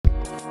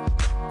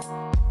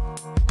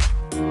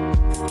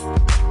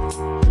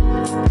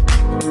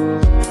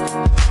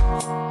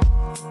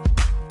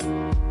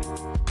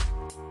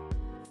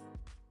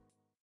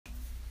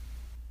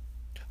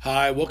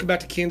Hi, welcome back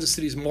to Kansas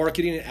City's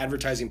Marketing and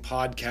Advertising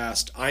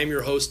Podcast. I am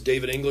your host,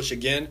 David English,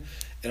 again,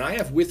 and I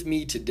have with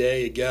me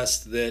today a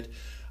guest that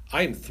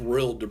I am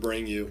thrilled to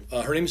bring you.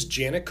 Her name is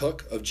Jana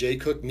Cook of J.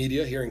 Cook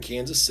Media here in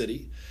Kansas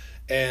City,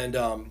 and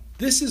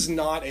this is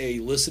not a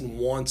listen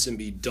once and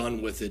be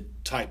done with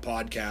it type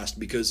podcast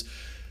because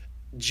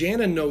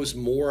Jana knows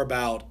more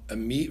about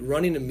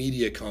running a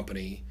media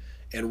company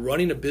and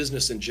running a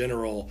business in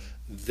general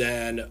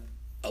than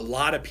a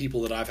lot of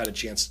people that I've had a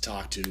chance to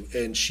talk to.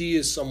 And she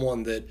is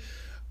someone that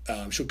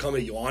she'll come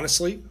at you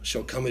honestly.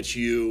 She'll come at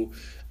you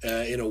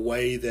in a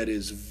way that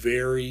is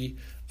very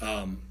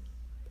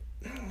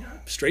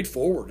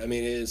straightforward. I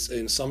mean,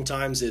 and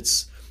sometimes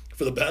it's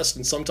for the best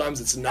and sometimes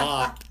it's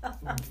not.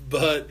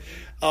 But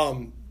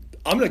I'm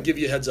going to give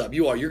you a heads up.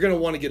 You're going to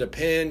want to get a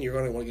pen. You're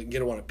going to want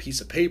to want a piece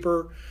of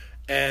paper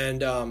and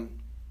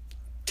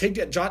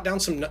jot down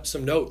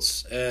some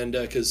notes. And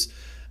because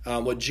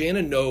what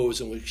Jana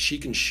knows and what she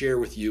can share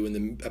with you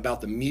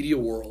about the media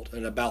world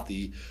and about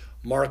the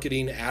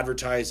marketing,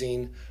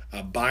 advertising,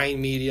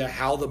 buying media,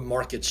 how the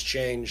market's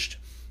changed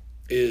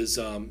is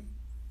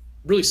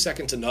really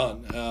second to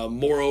none.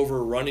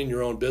 Moreover, running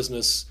your own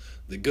business,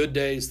 the good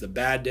days, the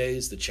bad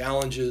days, the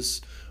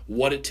challenges,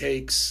 what it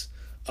takes.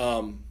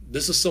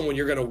 This is someone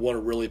you're going to want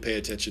to really pay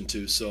attention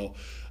to. So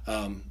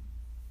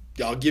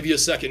I'll give you a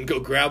second, go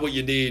grab what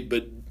you need,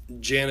 but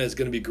Jana is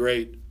going to be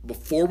great.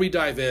 Before we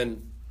dive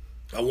in,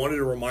 I wanted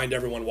to remind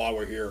everyone while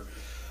we're here.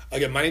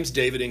 Again, my name's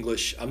David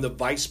English. I'm the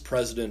Vice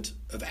President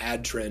of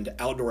AdTrend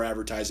Outdoor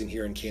Advertising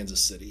here in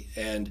Kansas City.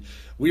 And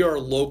we are a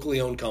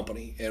locally owned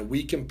company, and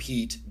we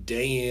compete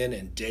day in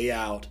and day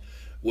out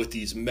with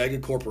these mega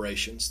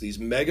corporations, these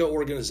mega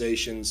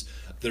organizations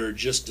that are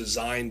just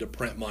designed to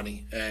print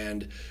money.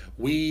 And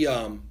we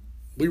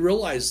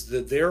realize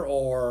that there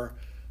are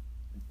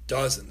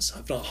dozens,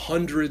 if not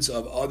hundreds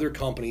of other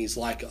companies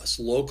like us,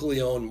 locally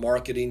owned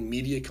marketing,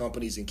 media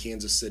companies in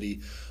Kansas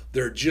City.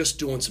 They're just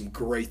doing some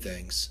great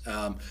things.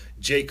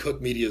 J.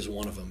 Cook Media is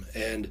one of them.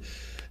 And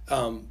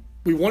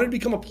we wanted to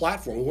become a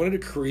platform. We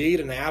wanted to create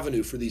an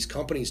avenue for these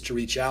companies to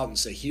reach out and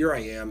say, here I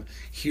am.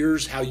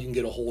 Here's how you can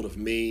get a hold of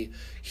me.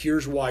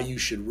 Here's why you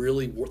should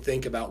really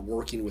think about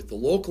working with the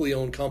locally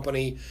owned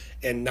company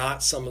and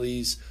not some of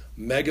these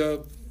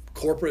mega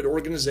corporate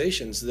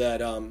organizations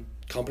that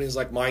companies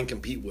like mine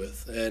compete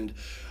with. And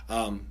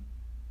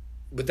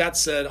with that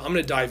said, I'm going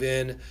to dive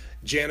in.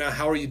 Jana,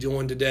 how are you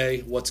doing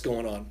today? What's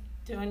going on?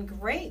 Doing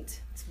great.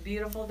 It's a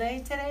beautiful day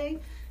today,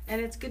 and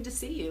it's good to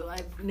see you.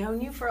 I've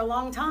known you for a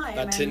long time.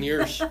 About 10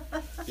 years.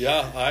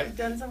 Yeah. We've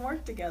done some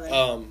work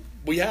together.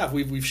 We have.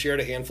 We've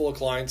shared a handful of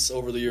clients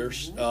over the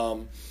years,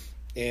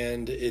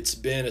 and it's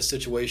been a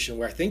situation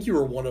where I think you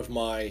were one of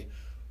my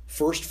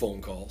first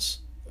phone calls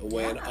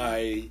when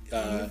when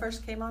you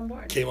first came on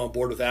board. Came on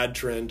board with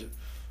AdTrend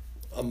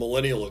a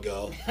millennial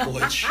ago,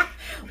 which...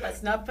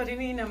 Let's not put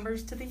any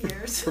numbers to the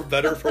years. For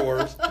better or for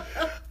worse.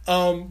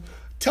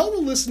 Tell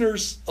the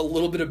listeners a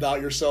little bit about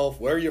yourself.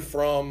 Where are you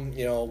from?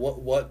 You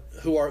know,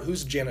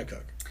 who's Jana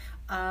Cook?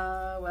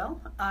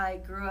 Well, I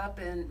grew up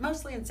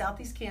mostly in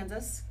southeast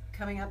Kansas,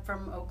 coming up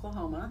from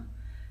Oklahoma,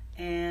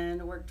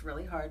 and worked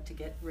really hard to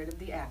get rid of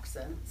the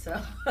accent.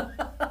 So,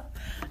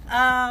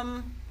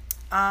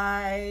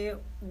 I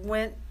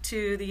went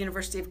to the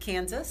University of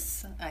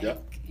Kansas.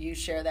 You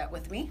share that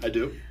with me. I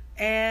do.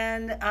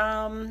 And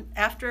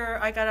after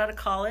I got out of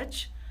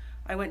college,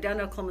 I went down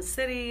to Oklahoma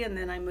City, and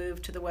then I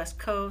moved to the West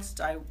Coast.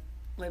 I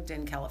lived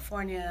in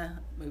California,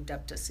 moved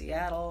up to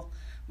Seattle.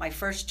 My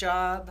first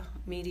job,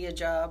 media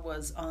job,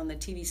 was on the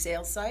TV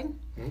sales side,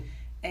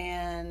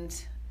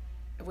 and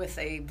with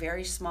a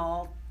very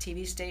small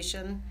TV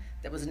station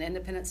that was an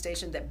independent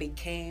station that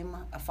became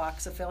a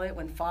Fox affiliate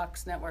when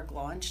Fox Network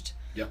launched.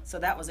 Yeah. So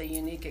that was a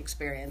unique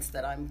experience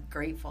that I'm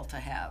grateful to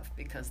have,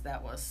 because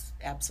that was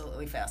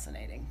absolutely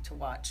fascinating to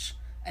watch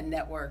a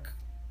network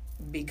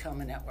become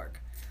a network.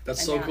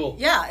 That's so cool.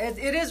 Yeah,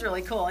 it is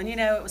really cool. And,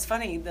 it was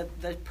funny,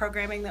 the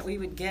programming that we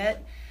would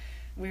get,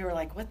 we were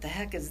like, what the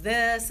heck is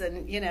this?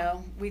 And,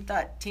 we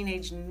thought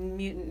Teenage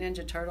Mutant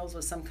Ninja Turtles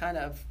was some kind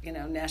of,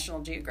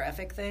 National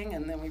Geographic thing.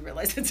 And then we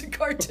realized it's a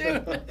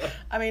cartoon.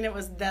 I mean,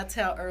 that's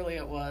how early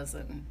it was.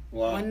 And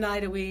wow. One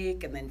night a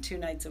week and then 2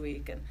 nights a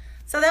week. And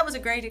so that was a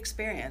great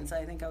experience.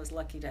 I think I was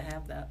lucky to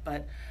have that.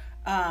 But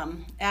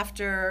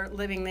after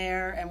living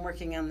there and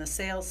working on the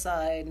sales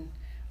side,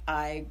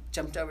 I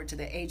jumped over to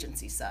the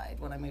agency side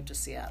when I moved to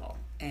Seattle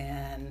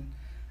and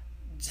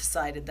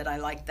decided that I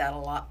liked that a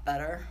lot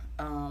better.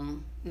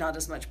 Not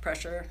as much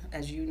pressure,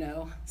 as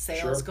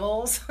sales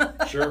goals.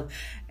 Sure.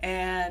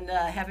 And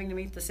having to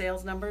meet the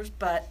sales numbers.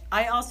 But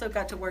I also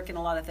got to work in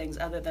a lot of things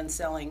other than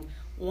selling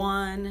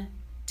one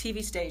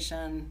TV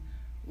station,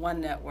 one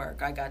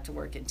network. I got to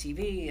work in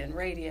TV and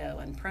radio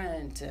and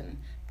print and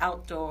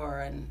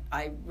outdoor, and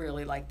I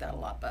really liked that a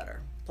lot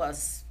better.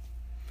 Plus,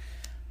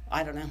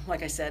 I don't know,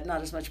 like I said,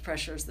 not as much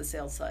pressure as the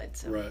sales side.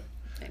 So. Right.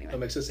 Anyway. That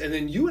makes sense. And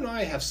then you and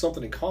I have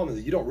something in common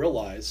that you don't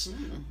realize,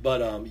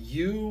 but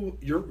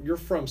you're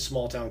from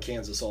small town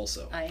Kansas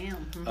also. I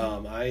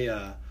am.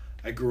 I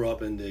I grew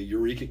up in the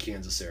Eureka,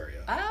 Kansas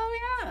area. Oh,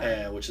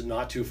 yeah. Which is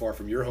not too far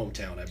from your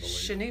hometown, I believe.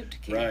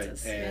 Chanute,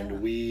 Kansas. Right. And yeah.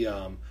 we,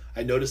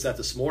 I noticed that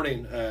this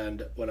morning,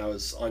 and when I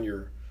was on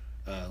your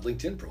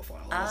LinkedIn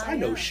profile, I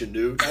know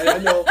Chanute. I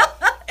know.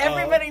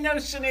 Everybody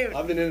knows Chanute.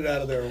 I've been in and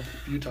out of there a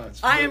few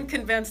times. I am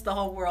convinced the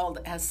whole world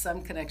has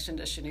some connection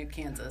to Chanute,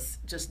 Kansas.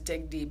 Just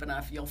dig deep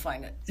enough, you'll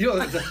find it. You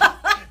know,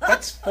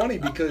 that's funny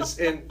because,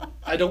 and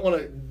I don't want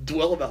to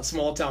dwell about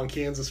small town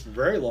Kansas for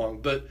very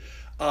long, but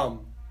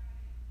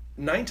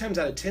 9 times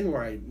out of 10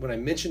 when I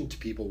mention to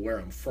people where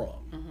I'm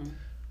from,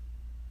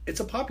 it's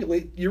a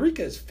population.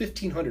 Eureka is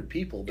 1,500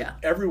 people, but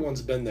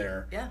everyone's been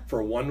there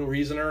for one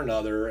reason or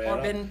another.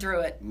 Or been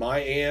through it. My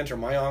aunt or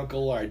my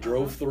uncle, I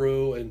drove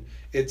through, and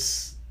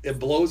it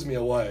blows me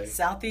away.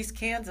 Southeast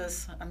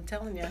Kansas, I'm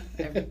telling you,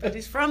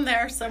 everybody's from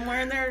there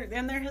somewhere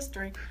in their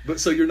history. But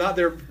so you're not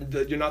there.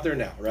 You're not there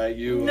now, right?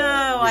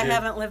 No, I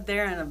haven't lived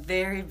there in a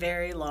very,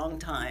 very long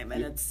time,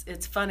 and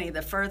it's funny.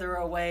 The further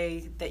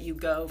away that you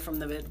go from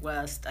the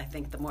Midwest, I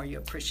think the more you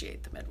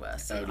appreciate the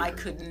Midwest. And I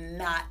could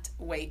not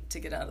wait to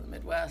get out of the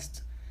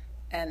Midwest,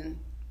 and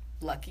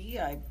lucky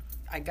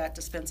I got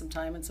to spend some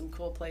time in some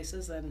cool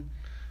places, and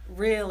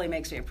really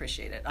makes me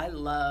appreciate it. I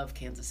love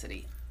Kansas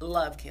City.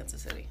 Love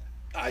Kansas City.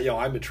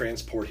 I'm a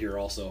transport here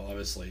also,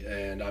 obviously,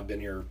 and I've been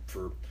here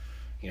for,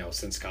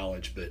 since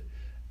college, but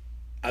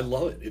I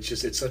love it.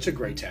 It's such a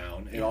great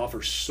town. It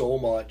offers so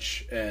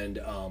much,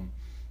 and,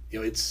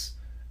 it's...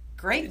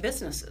 Great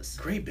businesses.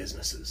 Great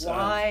businesses.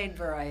 Wide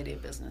variety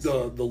of businesses.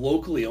 The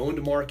locally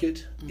owned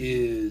market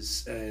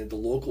is, the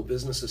local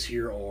businesses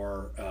here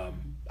are,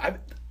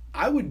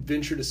 I would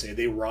venture to say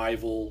they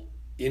rival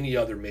any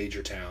other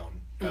major town.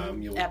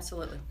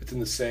 Absolutely. Within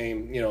the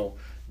same,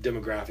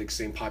 demographics,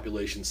 same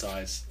population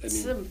size.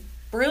 Some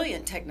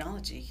brilliant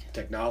technology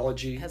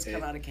has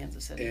come out of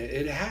Kansas City.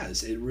 It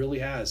has. It really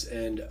has.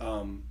 And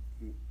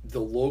the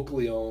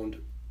locally owned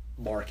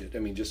market,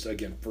 just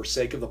again, for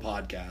sake of the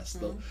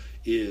podcast,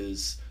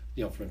 is,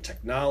 from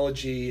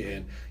technology,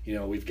 and,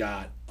 we've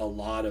got a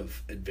lot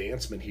of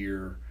advancement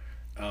here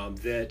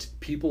that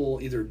people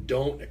either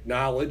don't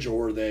acknowledge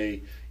or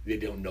they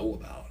don't know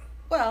about.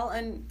 Well,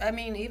 and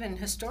even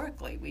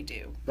historically we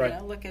do.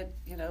 Right. Look at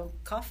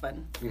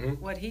Kaufman,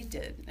 what he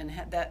did, and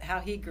how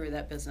he grew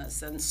that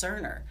business, and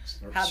Cerner,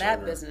 how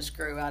that business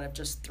grew out of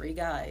just 3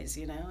 guys.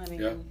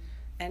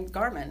 And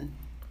Garmin,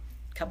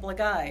 a couple of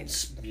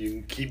guys. You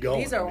can keep going.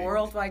 These are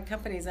worldwide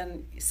companies,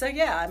 and so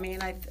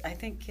I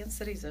think Kansas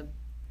City's a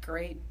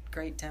great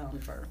town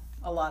for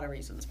a lot of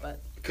reasons,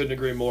 but couldn't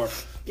agree more.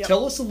 Yep.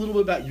 Tell us a little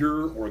bit about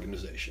your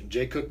organization,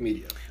 Jay Cook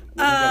Media.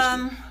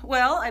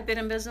 Well, I've been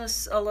in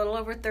business a little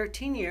over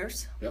 13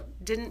 years. Yep.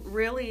 Didn't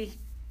really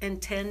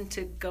intend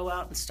to go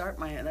out and start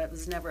that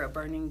was never a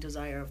burning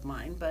desire of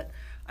mine, but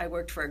I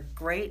worked for a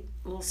great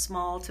little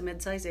small to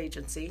mid-size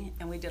agency,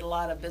 and we did a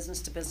lot of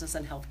business to business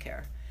and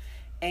healthcare.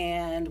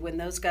 And when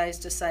those guys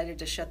decided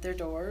to shut their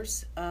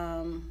doors,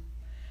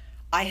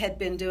 I had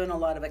been doing a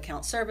lot of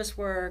account service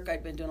work.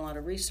 I'd been doing a lot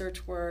of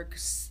research work,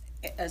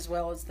 as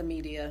well as the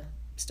media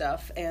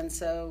stuff. And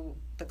so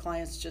the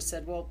clients just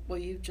said, well, will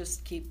you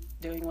just keep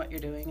doing what you're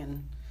doing?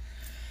 And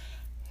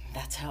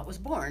that's how it was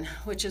born,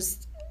 which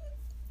is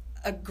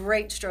a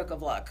great stroke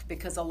of luck,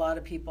 because a lot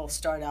of people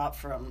start out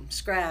from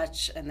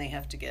scratch and they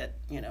have to get,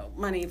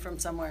 money from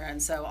somewhere. And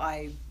so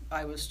I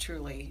was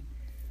truly,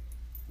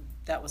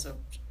 that was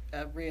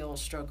a real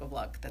stroke of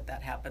luck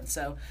that happened.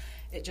 So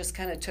it just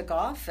kind of took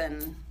off,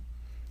 and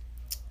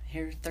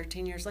here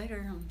 13 years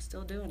later, I'm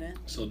still doing it.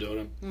 Still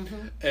doing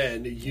it.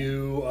 And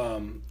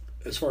you,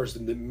 as far as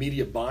the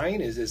media buying,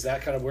 is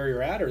that kind of where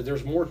you're at, or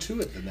there's more to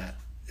it than that?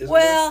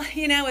 Well,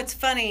 it's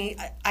funny.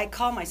 I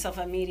call myself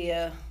a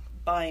media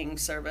buying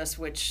service,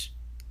 which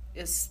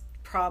is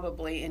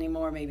probably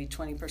anymore maybe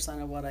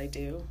 20% of what I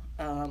do.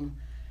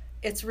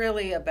 It's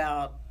really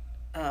about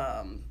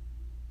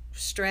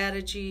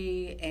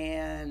strategy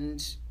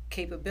and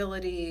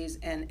capabilities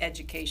and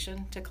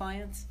education to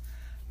clients.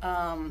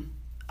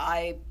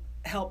 I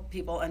help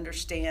people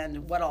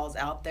understand what all is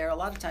out there. A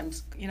lot of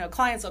times,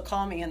 clients will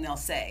call me and they'll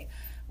say,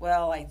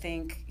 well, I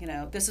think,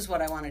 this is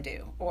what I want to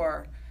do,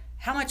 or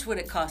how much would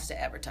it cost to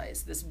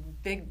advertise? This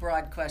big,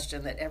 broad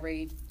question that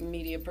every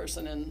media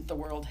person in the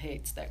world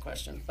hates that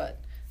question, but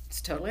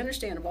it's totally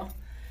understandable.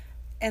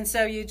 And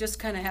so you just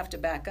kind of have to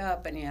back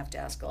up, and you have to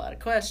ask a lot of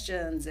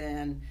questions,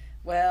 and,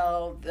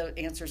 well, the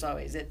answer is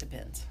always, it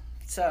depends.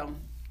 So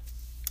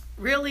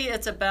really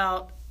it's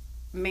about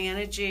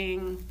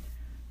managing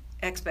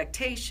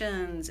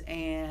expectations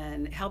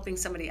and helping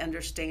somebody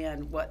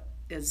understand what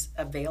is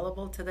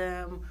available to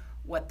them,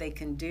 what they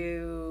can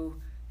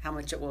do, how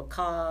much it will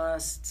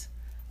cost.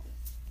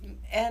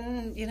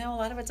 And, a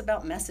lot of it's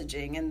about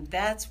messaging, and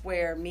that's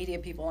where media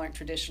people aren't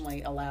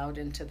traditionally allowed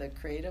into the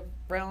creative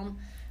realm.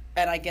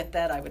 And I get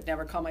that. I would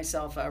never call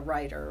myself a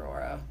writer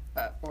or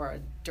a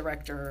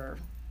director or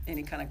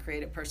any kind of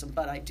creative person,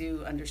 but I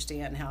do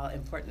understand how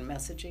important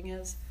messaging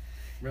is.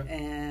 Right.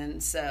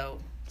 And so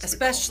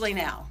Especially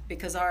now,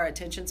 because our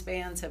attention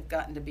spans have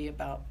gotten to be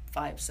about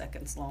 5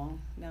 seconds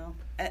long now.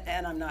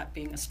 And I'm not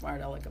being a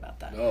smart aleck about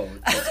that. No,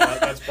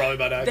 that's probably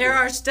about accurate. There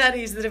are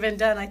studies that have been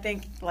done. I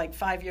think like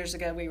 5 years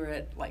ago we were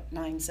at like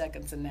 9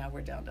 seconds, and now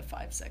we're down to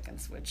 5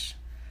 seconds, which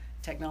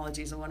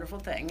technology is a wonderful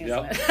thing,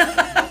 isn't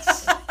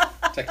it?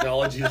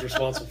 Technology is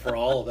responsible for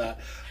all of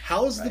that.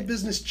 How has the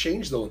business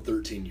changed, though, in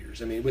 13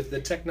 years? I mean, with the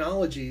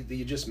technology that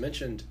you just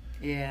mentioned,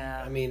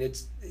 yeah. I mean,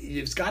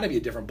 it's got to be a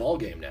different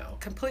ballgame now.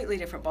 Completely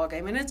different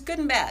ballgame, and it's good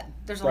and bad.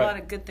 There's a lot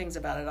of good things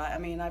about it. I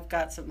mean, I've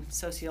got some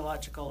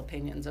sociological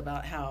opinions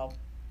about how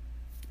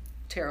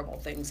terrible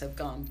things have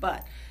gone,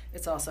 but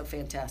it's also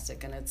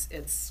fantastic, and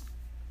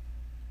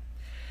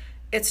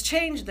it's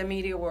changed the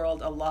media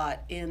world a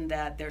lot in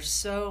that there's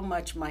so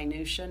much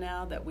minutia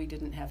now that we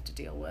didn't have to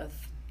deal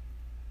with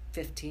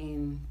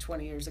 15,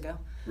 20 years ago.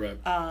 Right.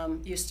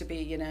 Used to be,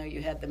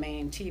 you had the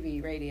main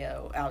TV,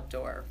 radio,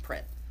 outdoor,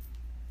 print.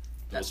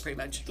 That's pretty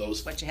much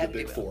what you had to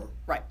do. The big four.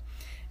 Right.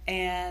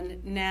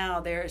 And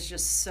now there's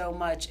just so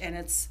much, and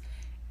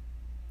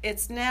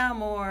it's now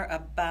more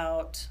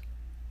about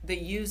the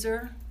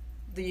user.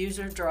 The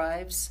user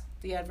drives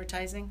the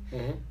advertising.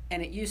 Mm-hmm.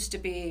 And it used to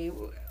be,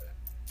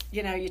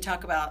 you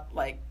talk about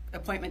like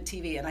appointment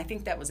TV, and I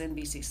think that was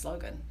NBC's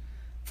slogan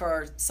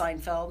for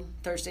Seinfeld,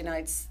 Thursday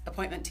nights,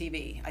 appointment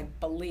TV. I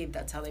believe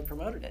that's how they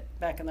promoted it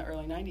back in the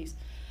early 90s.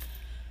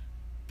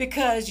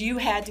 Because you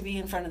had to be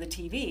in front of the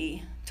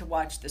TV to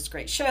watch this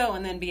great show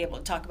and then be able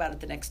to talk about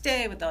it the next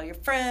day with all your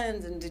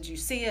friends. And did you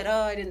see it?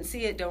 Oh, I didn't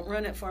see it. Don't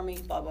ruin it for me,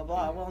 blah, blah,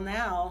 blah. Well,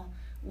 now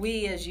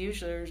we as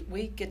users,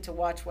 we get to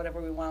watch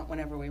whatever we want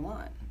whenever we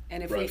want.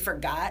 And if we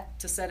forgot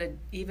to set it,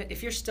 even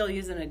if you're still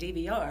using a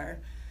DVR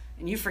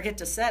and you forget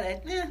to set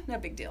it, no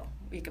big deal.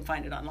 You can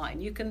find it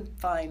online. You can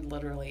find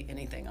literally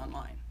anything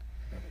online.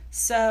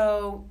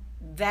 So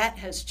that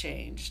has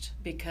changed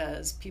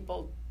because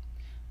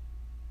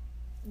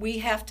we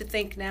have to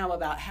think now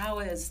about how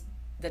is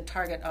the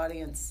target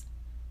audience,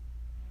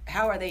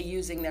 how are they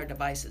using their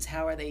devices?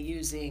 How are they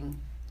using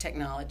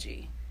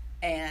technology?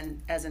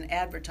 And as an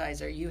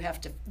advertiser, you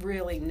have to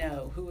really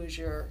know who is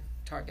your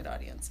target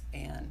audience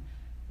and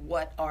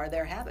what are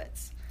their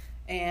habits.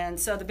 And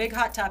so the big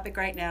hot topic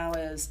right now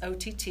is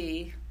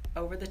OTT,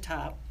 over the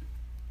top,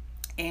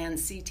 and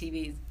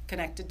CTV,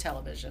 connected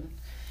television.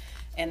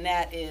 And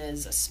that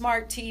is a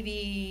smart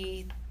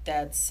TV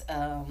that's,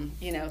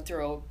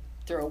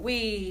 through a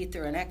Wii,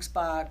 through an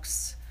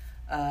Xbox,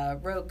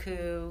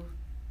 Roku.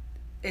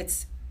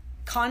 It's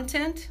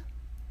content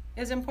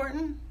is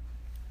important,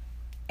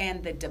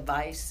 and the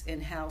device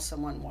and how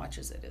someone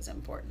watches it is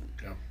important.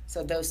 Yeah.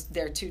 So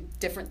they're two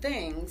different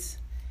things,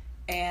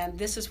 and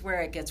this is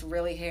where it gets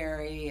really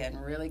hairy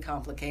and really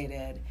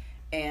complicated,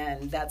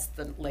 and that's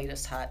the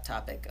latest hot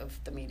topic of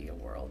the media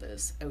world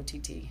is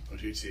OTT.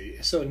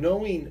 OTT. So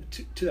knowing,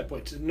 to that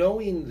point,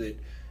 knowing that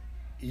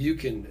you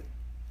can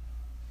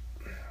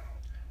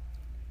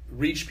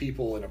reach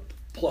people in a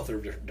plethora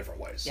of different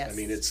ways. Yes. I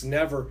mean, it's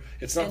not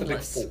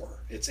endless. The big four.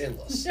 It's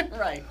endless.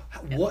 Right.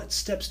 What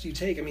steps do you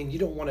take? I mean, you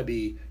don't want to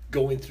be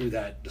going through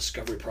that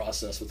discovery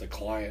process with a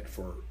client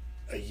for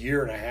a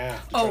year and a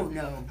half.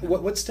 No.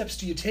 What steps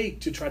do you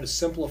take to try to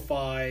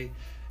simplify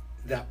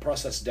that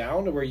process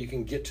down to where you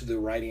can get to the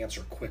right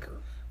answer quicker?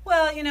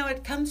 Well,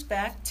 it comes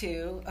back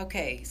to,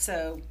 okay,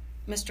 so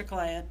Mr.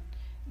 Client,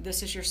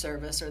 this is your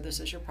service or this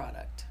is your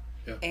product.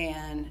 Yeah.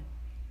 And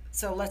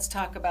so let's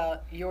talk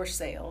about your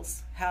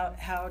sales.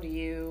 How do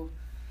you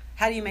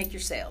make your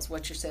sales?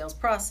 What's your sales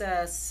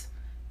process?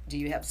 Do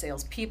you have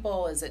sales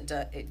people?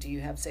 Do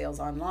you have sales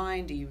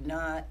online? Do you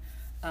not?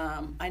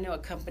 I know a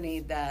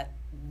company that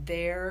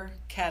their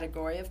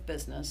category of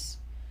business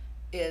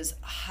is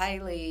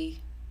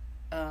highly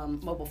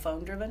mobile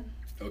phone driven.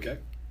 Okay.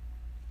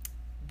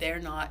 They're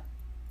not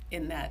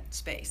in that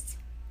space.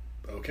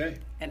 Okay.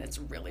 And it's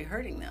really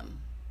hurting them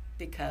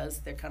because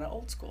they're kind of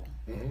old school.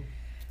 Mm-hmm.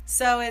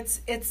 So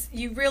it's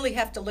you really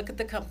have to look at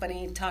the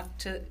company, talk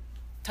to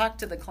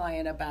the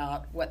client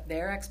about what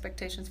their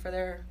expectations for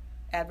their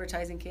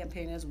advertising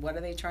campaign is. What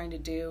are they trying to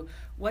do?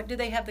 What do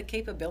they have the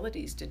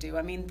capabilities to do?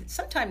 I mean,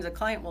 sometimes a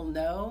client will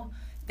know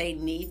they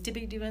need to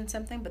be doing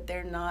something, but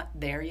they're not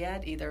there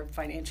yet. Either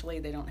financially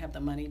they don't have the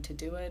money to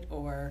do it,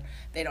 or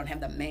they don't have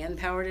the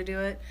manpower to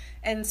do it.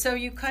 And so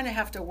you kind of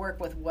have to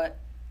work with what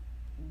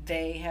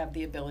they have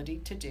the ability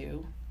to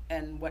do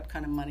and what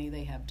kind of money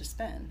they have to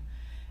spend.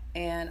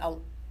 And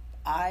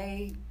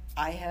I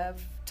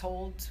have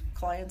told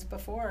clients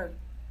before,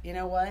 you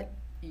know what,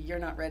 you're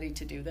not ready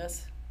to do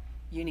this.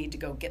 You need to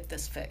go get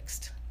this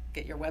fixed.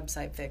 Get your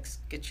website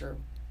fixed. Get your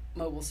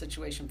mobile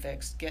situation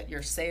fixed. Get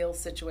your sales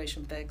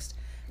situation fixed.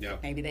 Yeah.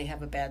 Maybe they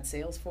have a bad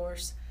sales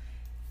force.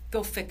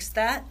 Go fix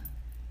that,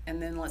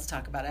 and then let's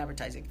talk about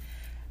advertising.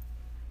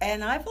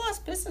 And I've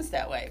lost business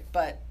that way,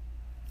 but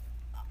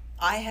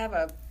I have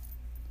a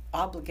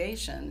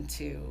obligation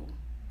to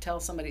tell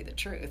somebody the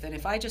truth. And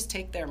if I just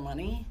take their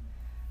money,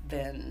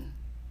 then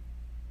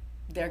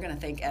they're going to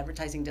think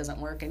advertising doesn't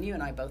work, and you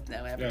and I both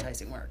know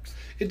advertising works.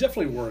 It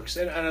definitely works,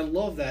 and I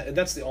love that, and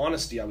that's the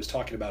honesty I was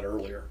talking about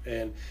earlier,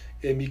 and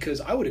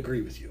because I would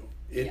agree with you.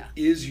 It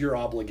is your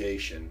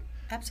obligation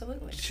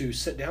Absolutely. to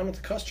sit down with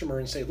the customer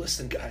and say,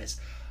 listen, guys,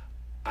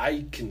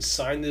 I can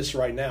sign this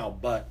right now,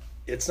 but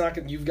it's not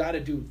going. You've got to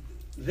do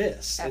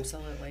this.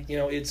 Absolutely.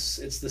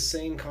 It's the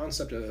same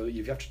concept of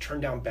you have to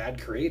turn down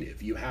bad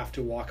creative. You have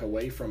to walk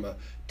away from a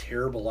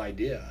terrible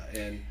idea.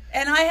 And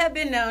I have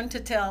been known to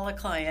tell a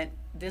client,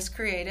 this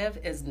creative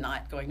is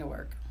not going to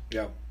work.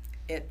 Yeah.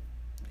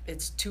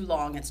 It's too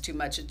long, it's too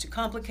much, it's too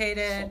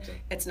complicated,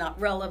 it's not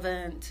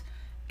relevant.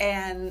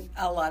 And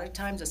a lot of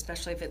times,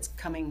 especially if it's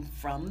coming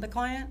from the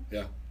client,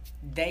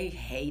 they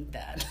hate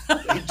that.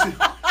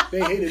 They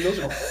hate it. Those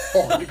are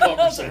hard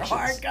conversations. Those are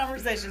hard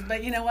conversations.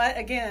 But you know what?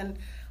 Again,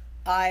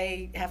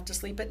 I have to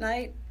sleep at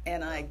night,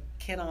 and I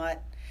cannot.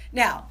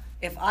 Now,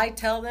 if I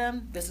tell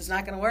them this is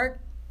not going to work,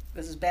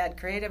 this is bad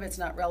creative, it's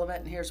not relevant,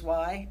 and here's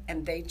why,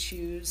 and they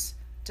choose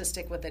to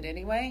stick with it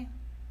anyway,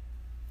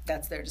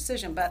 that's their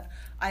decision. But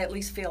I at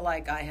least feel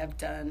like I have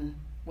done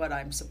what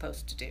I'm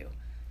supposed to do.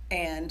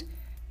 And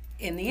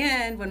in the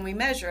end, when we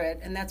measure it,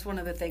 and that's one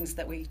of the things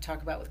that we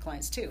talk about with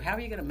clients too, how are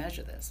you going to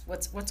measure this?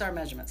 What's our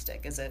measurement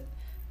stick? Is it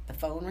the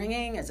phone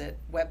ringing? Is it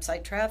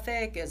website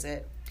traffic? Is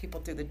it people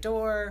through the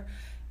door?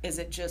 Is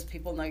it just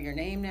people know your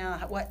name now?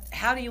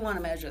 How do you want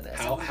to measure this?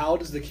 How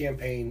does the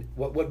campaign,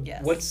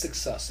 what's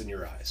success in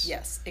your eyes?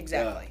 Yes,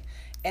 exactly.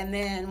 And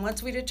then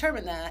once we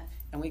determine that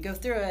and we go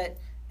through it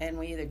and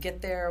we either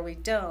get there or we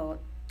don't,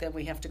 then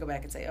we have to go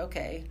back and say,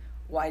 okay,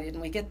 why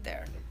didn't we get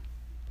there?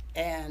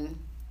 And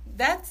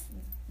that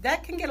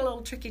can get a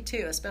little tricky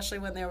too, especially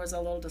when there was a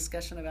little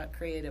discussion about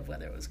creative,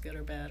 whether it was good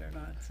or bad or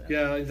not. So.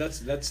 Yeah,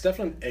 that's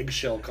definitely an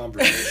eggshell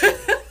conversation.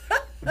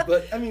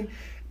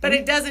 But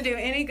it doesn't do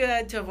any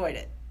good to avoid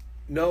it.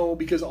 No,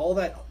 because all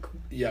that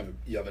you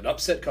have an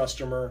upset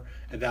customer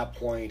at that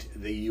point.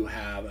 That you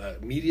have a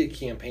media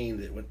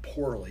campaign that went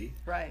poorly,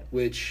 right?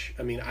 Which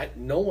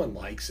no one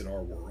likes in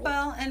our world.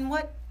 Well, and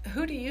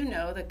who do you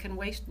know that can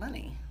waste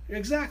money?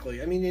 Exactly.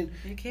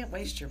 You can't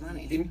waste your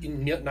money.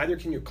 Neither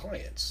can your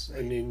clients.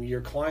 Right.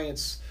 Your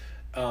clients.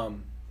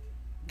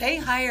 They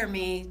hire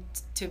me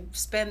to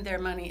spend their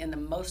money in the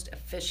most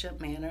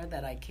efficient manner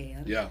that I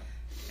can. Yeah.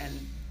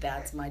 And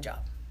that's my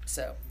job.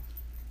 So.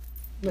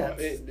 No,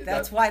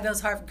 that's why those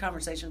hard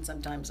conversations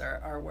sometimes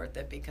are worth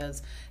it,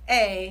 because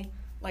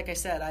like I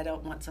said, I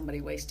don't want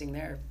somebody wasting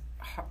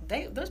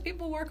those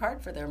people work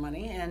hard for their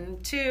money,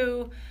 and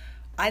two,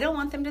 I don't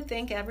want them to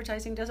think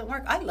advertising doesn't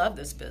work. I love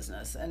this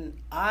business and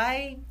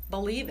I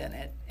believe in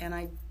it, and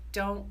I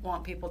don't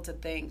want people to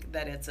think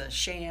that it's a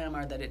sham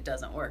or that it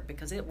doesn't work,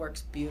 because it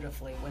works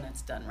beautifully when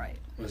it's done right.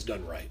 When it's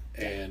done right.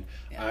 And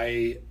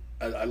I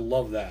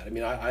love that.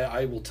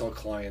 I will tell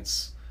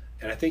clients,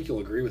 and I think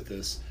you'll agree with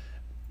this,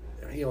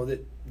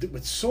 that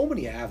with so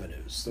many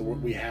avenues that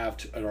we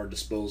have at our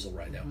disposal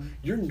right now,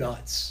 you're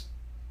nuts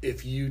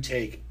if you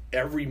take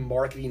every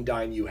marketing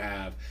dime you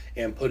have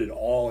and put it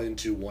all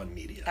into one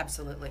media.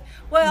 Absolutely.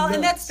 Well, nuts.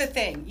 And that's the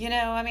thing.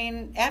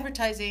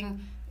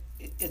 Advertising,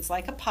 it's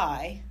like a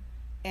pie,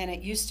 and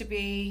it used to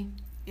be,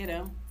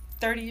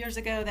 30 years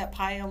ago, that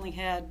pie only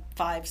had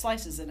 5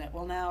 slices in it.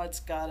 Well, now it's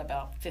got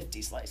about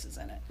 50 slices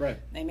in it. Right.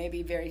 They may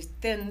be very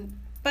thin,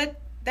 but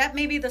that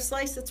may be the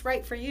slice that's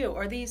right for you,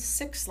 or these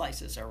 6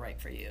 slices are right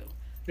for you.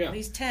 Yeah. Or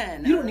these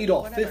 10. You don't need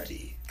all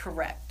 50.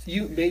 Correct.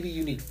 Maybe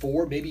you need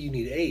 4, maybe you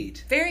need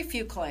 8. Very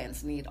few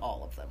clients need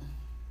all of them.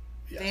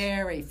 Yes.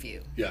 Very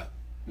few. Yeah.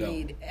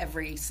 Need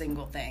every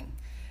single thing.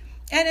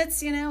 And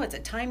it's, it's a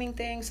timing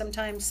thing.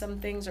 Sometimes some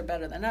things are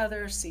better than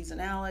others.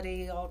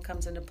 Seasonality all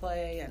comes into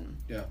play, and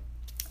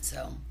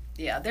so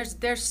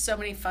there's so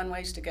many fun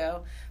ways to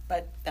go,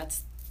 but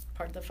that's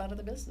part of the fun of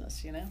the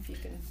business, if you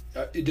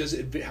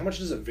can. How much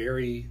does it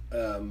vary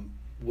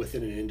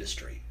within an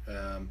industry?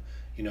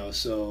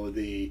 So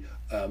the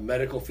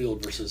medical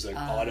field versus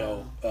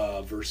auto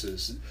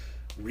versus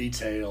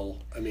retail.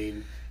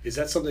 Is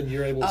that something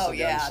you're able to? Oh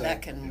yeah,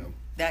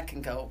 that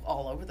can go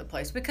all over the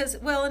place, because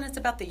and it's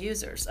about the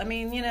users.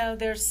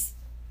 There's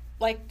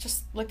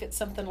just look at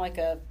something like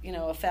a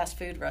fast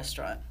food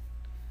restaurant.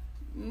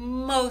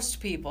 Most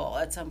people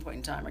at some point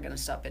in time are going to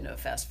stop into a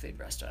fast food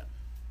restaurant,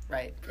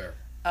 right? Fair.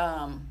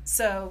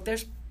 So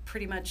there's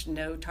pretty much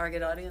no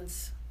target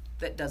audience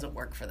that doesn't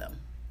work for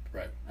them.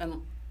 Right.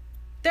 And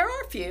there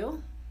are a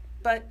few,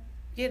 but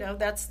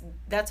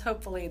that's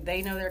hopefully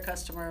they know their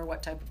customer,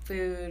 what type of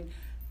food,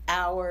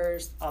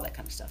 hours, all that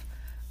kind of stuff.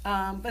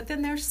 But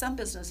then there's some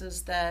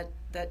businesses that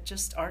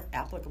just aren't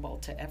applicable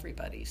to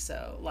everybody.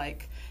 So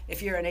like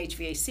if you're an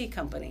HVAC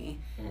company,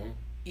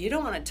 you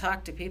don't want to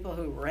talk to people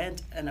who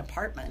rent an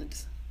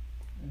apartment.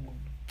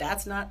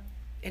 That's not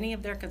any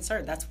of their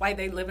concern. That's why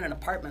they live in an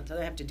apartment, so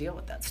they have to deal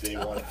with that stuff. They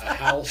want a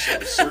house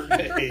at a certain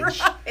age.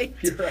 Right.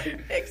 You're right.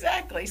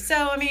 Exactly.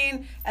 So,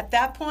 at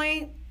that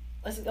point,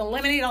 let's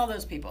eliminate all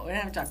those people. We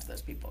don't have to talk to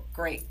those people.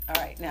 Great.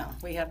 All right, now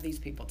we have these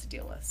people to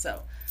deal with.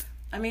 So,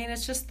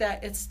 it's just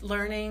that it's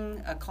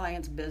learning a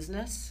client's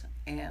business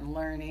and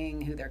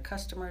learning who their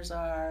customers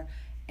are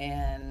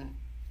and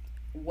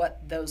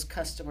what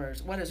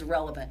is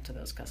relevant to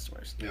those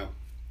customers. Yeah.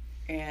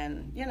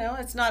 And,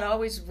 it's not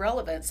always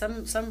relevant.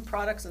 Some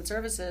products and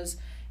services,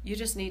 You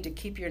just need to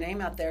keep your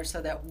name out there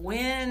so that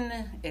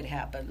when it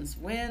happens,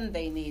 when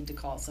they need to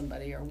call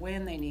somebody or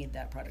when they need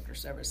that product or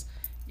service,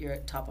 you're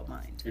at top of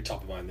mind. You're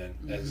top of mind then.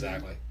 Mm-hmm.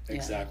 Exactly. Yeah.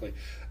 Exactly.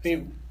 I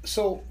mean,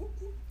 so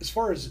as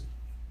far as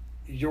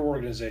your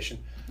organization,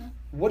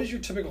 what is your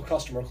typical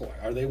customer look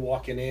like? Are they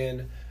walking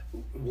in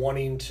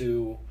wanting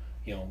to,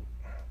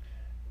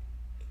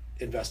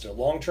 invest in a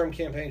long-term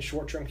campaign,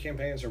 short-term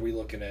campaigns? Are we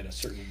looking at a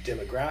certain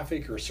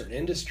demographic or a certain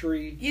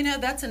industry?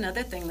 That's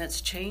another thing that's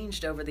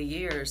changed over the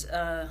years.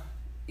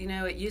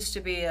 It used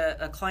to be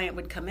a client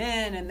would come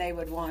in and they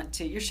would want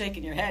to, you're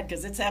shaking your head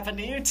because it's happened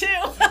to you too.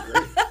 I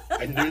agree.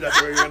 I knew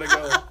that's where you were going to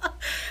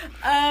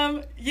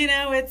go.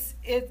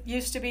 It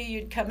used to be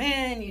you'd come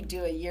in, you'd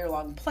do a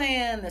year-long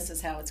plan, this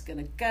is how it's going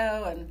to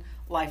go, and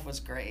life was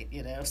great.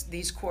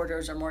 These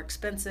quarters are more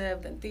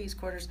expensive than these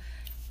quarters.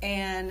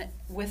 And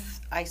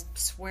I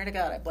swear to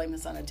God, I blame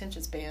this on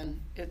attention span.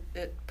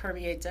 It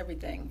permeates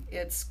everything.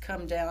 It's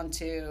come down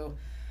to,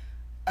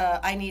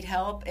 I need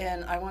help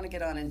and I want to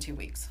get on in 2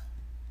 weeks.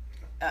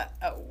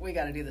 We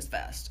got to do this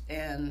fast.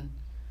 And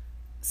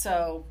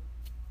so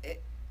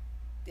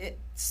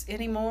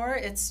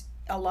it's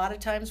a lot of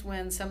times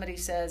when somebody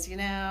says,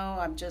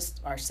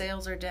 our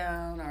sales are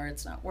down, or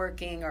it's not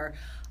working, or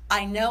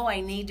I know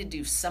I need to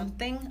do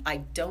something. I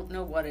don't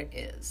know what it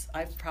is.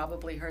 I've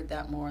probably heard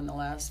that more in the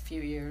last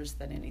few years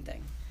than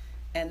anything.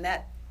 And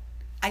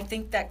I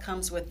think that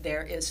comes with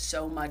there is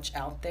so much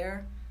out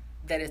there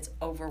that it's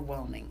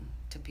overwhelming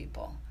to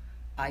people.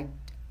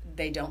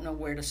 They don't know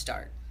where to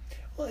start.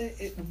 Well,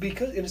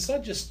 because it's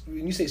not just,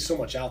 when you say so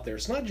much out there,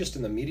 it's not just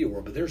in the media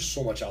world, but there's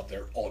so much out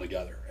there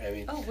altogether. I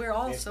mean, we're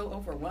all so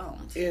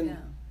overwhelmed. And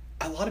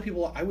a lot of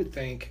people, I would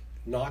think,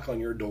 knock on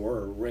your door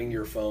or ring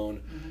your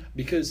phone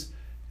because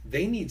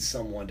they need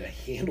someone to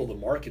handle the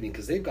marketing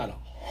because they've got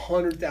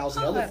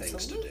 100,000 other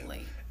things to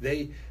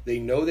do. They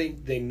know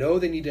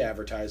they need to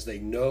advertise. They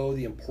know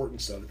the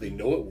importance of it. They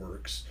know it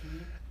works.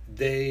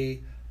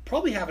 They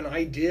probably have an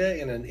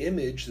idea and an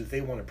image that they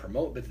want to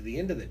promote, but at the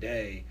end of the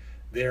day,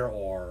 there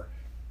are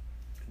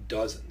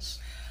dozens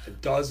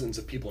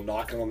of people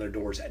knocking on their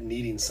doors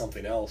needing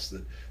something else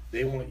that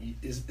they want.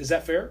 Is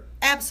that fair?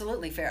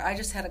 Absolutely fair. I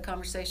just had a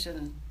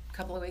conversation a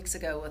couple of weeks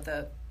ago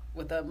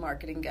with a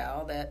marketing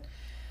gal that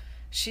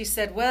she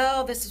said,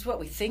 well, this is what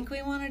we think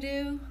we want to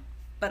do,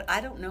 but I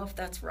don't know if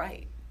that's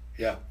right.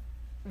 Yeah.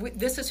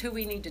 This is who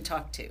we need to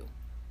talk to.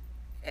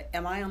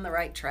 Am I on the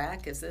right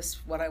track? Is this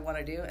what I want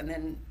to do? And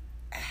then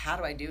how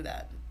do I do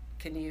that?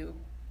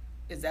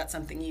 Is that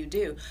something you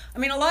do? I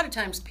mean, a lot of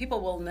times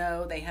people will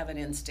know, they have an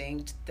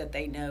instinct that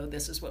they know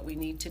this is what we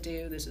need to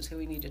do, this is who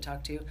we need to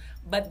talk to,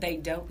 but they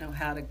don't know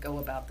how to go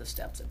about the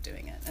steps of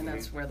doing it. And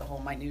that's where the whole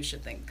minutia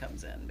thing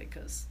comes in,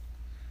 because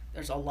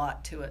there's a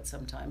lot to it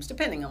sometimes,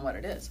 depending on what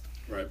it is.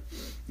 Right.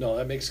 No,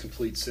 that makes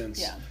complete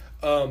sense. Yeah.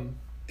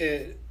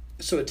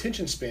 So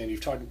attention span, you've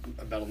talked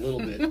about a little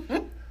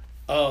bit.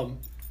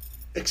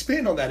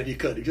 Expand on that if you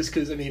could, just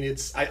because,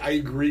 I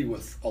agree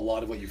with a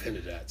lot of what you've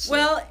hinted at. So.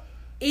 Well,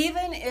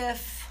 even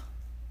if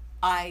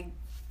I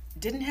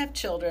didn't have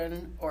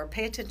children or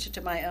pay attention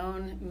to my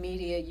own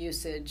media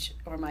usage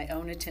or my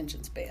own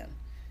attention span,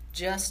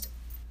 just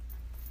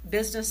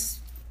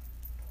business,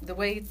 the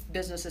way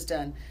business is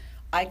done,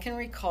 I can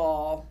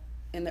recall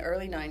in the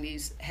early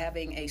 90s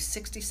having a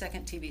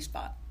 60-second TV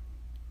spot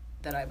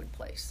that I would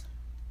place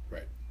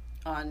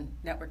on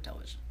network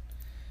television.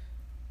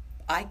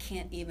 I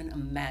can't even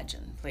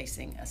imagine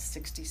placing a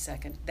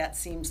 60-second. That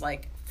seems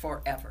like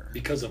forever.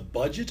 Because of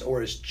budget,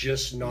 or it's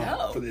just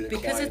not for the client? No,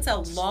 because it's a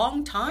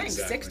long time.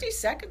 Exactly. 60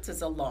 seconds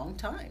is a long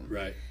time.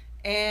 Right.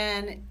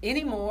 And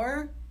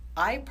anymore,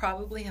 I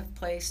probably have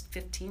placed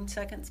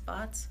 15-second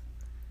spots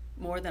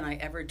more than I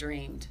ever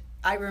dreamed.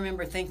 I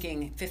remember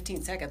thinking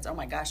 15 seconds, oh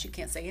my gosh, you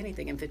can't say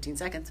anything in 15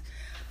 seconds.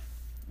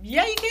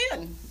 Yeah, you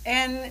can.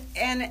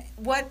 And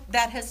what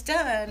that has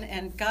done,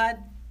 and God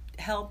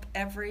help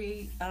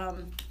every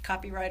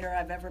copywriter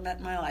I've ever met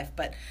in my life,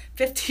 but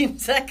 15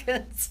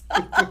 seconds,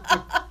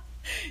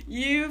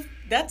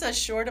 that's a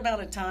short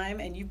amount of time,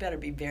 and you better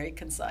be very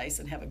concise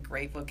and have a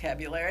great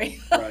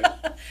vocabulary. Right.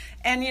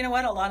 And you know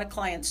what? A lot of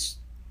clients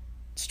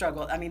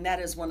struggle. That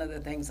is one of the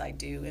things I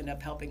do end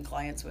up helping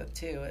clients with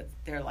too.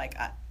 They're like,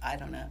 I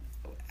don't know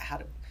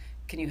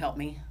can you help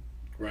me?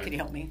 Right. Can you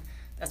help me?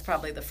 That's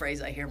probably the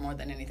phrase I hear more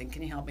than anything.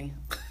 Can you help me?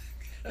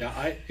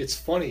 Yeah, it's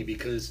funny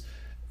because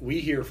we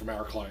hear from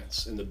our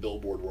clients in the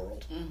billboard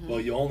world,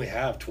 well, you only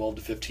have 12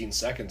 to 15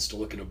 seconds to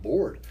look at a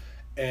board.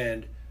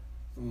 And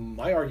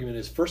my argument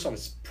is, first off,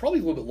 it's probably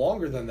a little bit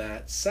longer than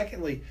that.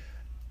 Secondly,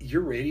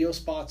 your radio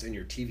spots and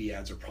your TV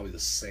ads are probably the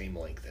same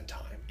length in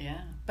time.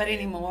 Yeah, but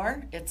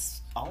anymore,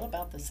 it's all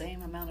about the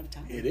same amount of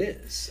time. It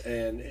is.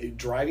 And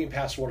driving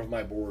past one of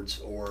my boards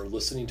or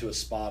listening to a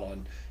spot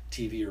on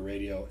TV or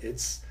radio,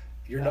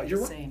 you're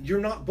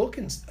not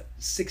booking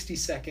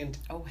 60-second.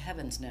 Oh,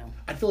 heavens no.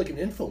 I'd feel like an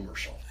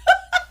infomercial.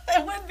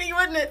 It would be,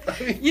 wouldn't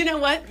it? You know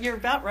what? You're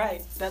about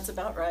right. That's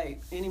about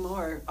right.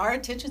 Anymore. Our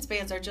attention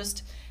spans are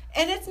just,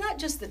 and it's not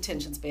just the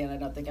attention span, I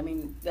don't think.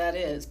 That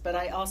is, but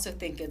I also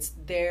think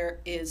there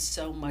is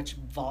so much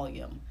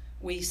volume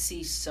We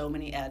see so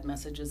many ad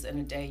messages in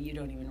a day you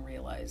don't even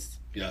realize.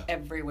 Yeah.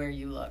 Everywhere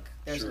you look,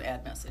 there's an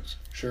ad message.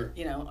 Sure.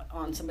 You know,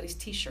 on somebody's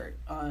T-shirt,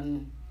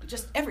 on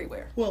just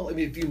everywhere. Well, I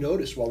mean, if you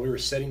noticed while we were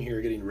sitting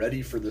here getting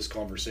ready for this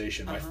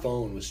conversation, my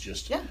phone was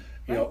just, you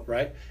know,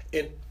 right?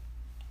 And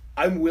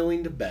I'm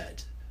willing to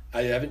bet,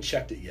 I haven't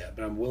checked it yet,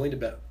 but I'm willing to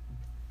bet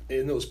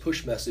in those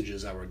push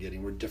messages I were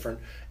getting were different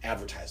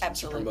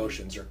advertisements or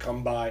promotions, or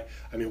come by.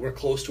 I mean, we're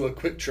close to a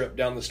Quick Trip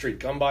down the street.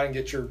 Come by and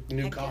get your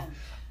new coffee.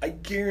 I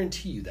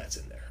guarantee you that's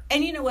in there.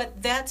 And you know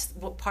what? That's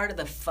what part of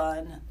the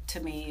fun to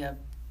me of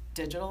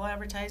digital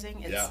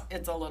advertising.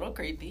 It's a little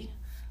creepy,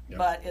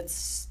 but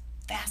it's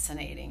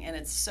fascinating, and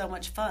it's so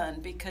much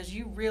fun because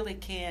you really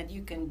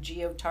you can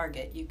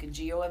geo-target, you can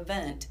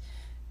geo-event,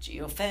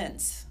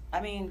 geo-fence.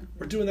 I mean,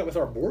 we're doing that with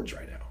our boards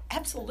right now.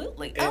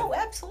 Absolutely.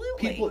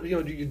 Absolutely. People,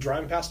 you know, you're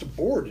driving past a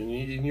board and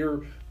you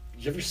have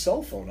your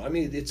cell phone. I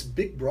mean, it's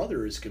Big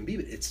Brother as can be,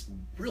 but it's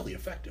really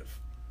effective.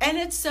 And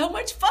it's so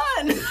much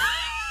fun.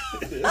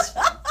 It is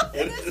fun.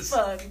 It is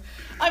fun.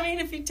 I mean,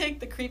 if you take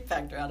the creep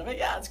factor out of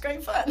it, it's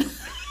great fun.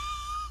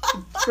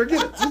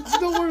 Forget it.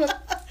 Don't worry about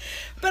it.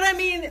 But I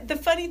mean, the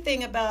funny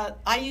thing about,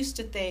 I used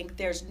to think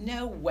there's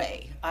no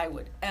way I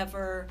would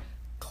ever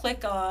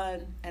click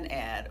on an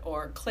ad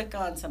or click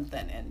on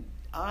something, and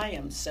I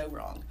am so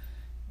wrong,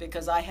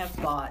 because I have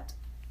bought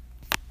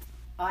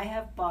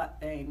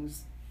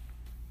things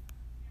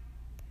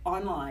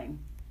online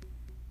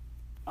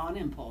on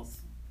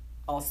impulse.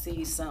 I'll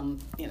see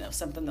something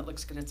that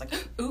looks good. It's like,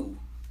 ooh,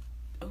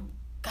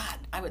 God,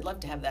 I would love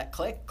to have that.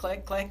 Click,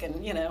 click, click,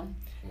 and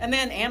and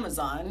then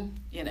Amazon,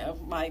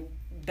 my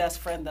best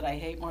friend that I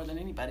hate more than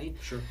anybody.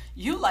 Sure.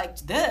 You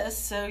liked this,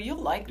 so you'll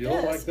like this.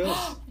 You'll like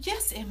this.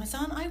 Yes,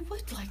 Amazon, I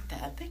would like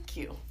that. Thank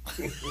you.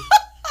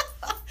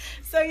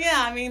 So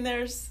I mean,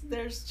 there's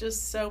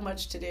just so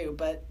much to do,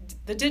 but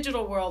the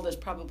digital world is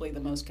probably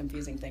the most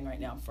confusing thing right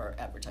now for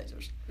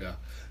advertisers. Yeah.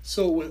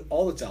 So with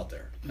all that's out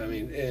there, I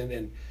mean,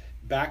 and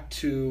back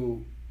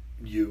to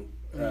you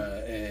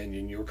and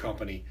in your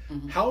company,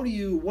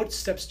 what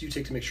steps do you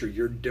take to make sure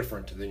you're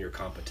different than your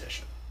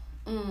competition?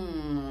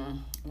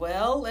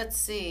 Well, let's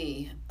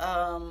see.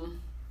 I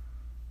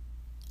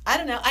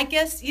don't know. I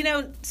guess,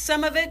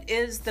 some of it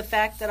is the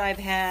fact that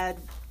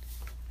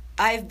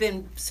I've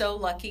been so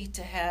lucky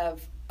to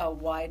have a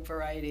wide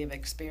variety of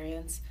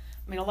experience.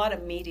 I mean, a lot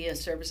of media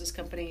services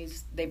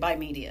companies, they buy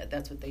media.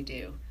 That's what they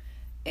do.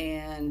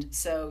 And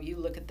so you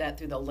look at that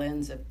through the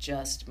lens of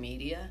just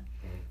media.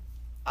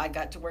 I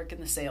got to work in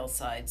the sales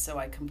side, so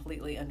I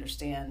completely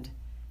understand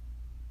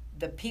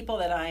the people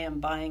that I am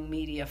buying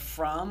media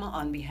from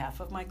on behalf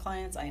of my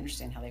clients. I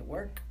understand how they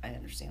work. I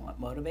understand what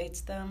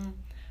motivates them.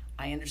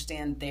 I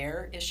understand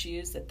their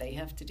issues that they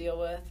have to deal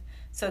with.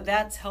 So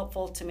that's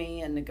helpful to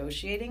me in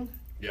negotiating.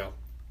 Yeah.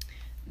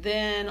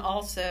 Then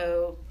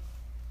also,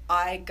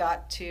 I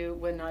got to,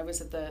 when I was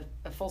at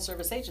a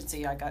full-service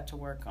agency, I got to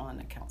work on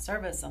account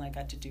service, and I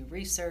got to do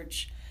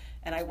research,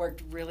 and I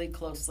worked really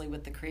closely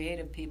with the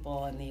creative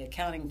people and the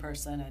accounting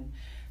person. And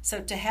so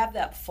to have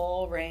that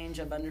full range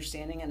of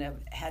understanding and have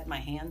had my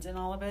hands in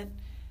all of it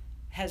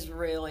has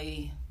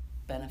really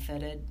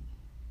benefited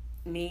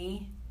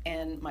me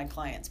and my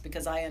clients,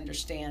 because I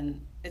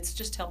understand, it's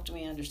just helped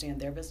me understand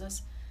their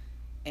business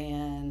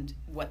and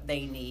what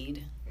they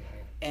need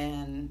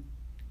and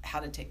how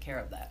to take care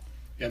of that.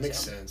 Yeah, it makes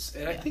sense.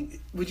 And I think,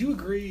 would you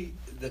agree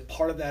that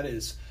part of that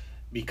is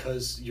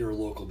because you're a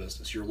local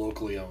business, you're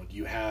locally owned,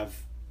 you have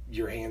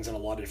your hands in a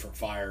lot of different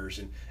fires,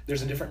 and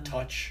there's a different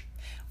touch?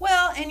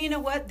 Well, and you know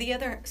what? The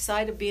other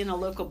side of being a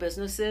local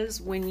business is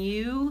when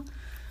you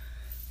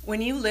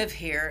live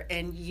here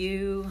and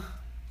you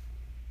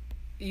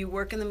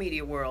work in the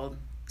media world,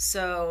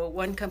 so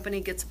one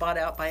company gets bought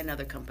out by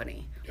another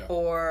company,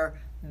 or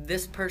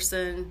this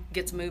person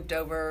gets moved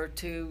over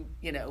to,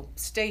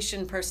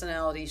 station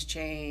personalities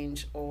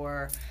change,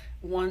 or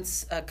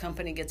once a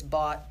company gets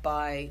bought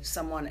by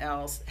someone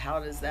else, how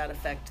does that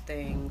affect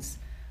things?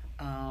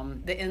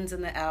 The ins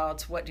and the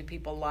outs, what do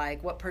people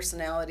like? What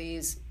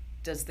personalities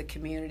does the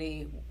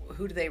community,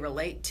 who do they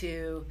relate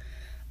to?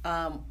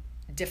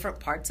 Different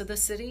parts of the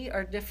city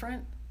are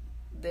different.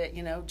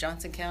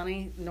 Johnson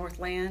County,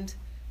 Northland,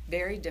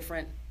 very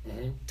different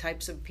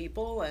types of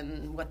people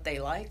and what they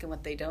like and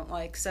what they don't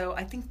like. So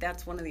I think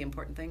that's one of the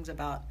important things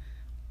about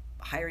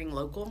hiring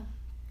local.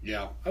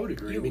 Yeah, I would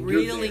agree. You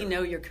really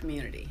know your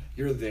community.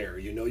 You're there.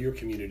 You know your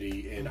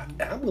community. And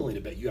I'm willing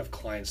to bet you have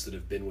clients that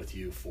have been with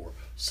you for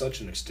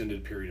such an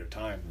extended period of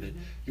time that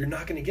you're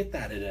not going to get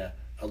that at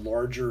a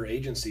larger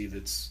agency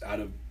that's out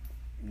of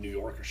New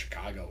York or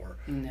Chicago, or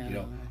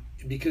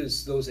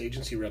because those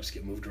agency reps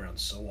get moved around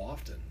so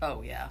often.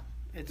 Oh, yeah.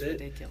 It's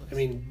ridiculous. I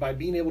mean, by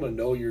being able to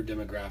know your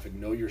demographic,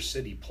 know your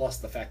city, plus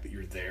the fact that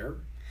you're there,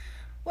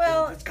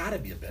 well, it's got to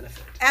be a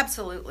benefit.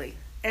 Absolutely.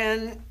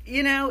 And,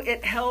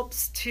 it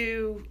helps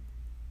to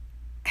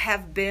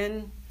have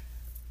been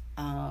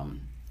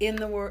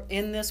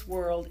in this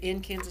world,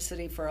 in Kansas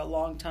City for a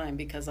long time,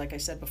 because like I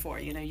said before,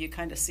 you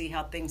kind of see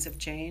how things have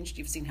changed.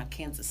 You've seen how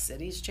Kansas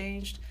City's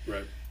changed.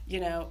 Right.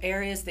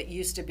 Areas that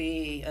used to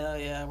be,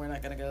 we're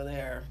not going to go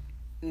there,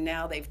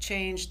 now they've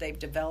changed, they've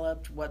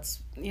developed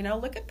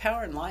look at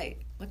Power and Light.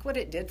 Look what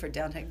it did for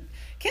downtown.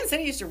 Kansas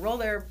City used to roll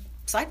their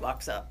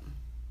sidewalks up.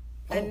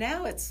 And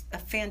now it's a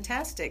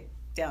fantastic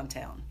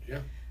downtown.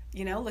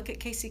 Yeah. Look at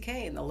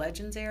KCK and the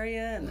Legends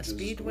area and the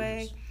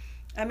Speedway.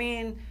 I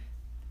mean,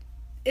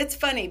 it's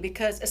funny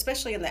because,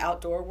 especially in the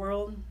outdoor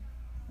world,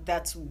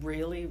 that's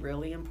really,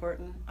 really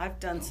important. I've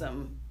done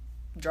some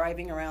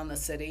driving around the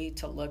city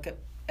to look at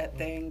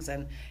things,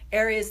 and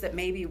areas that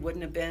maybe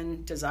wouldn't have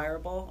been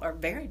desirable are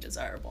very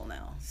desirable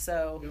now.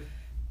 So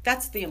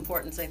that's the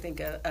importance, I think,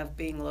 of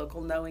being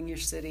local, knowing your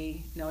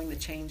city, knowing the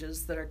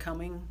changes that are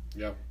coming.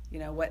 Yeah.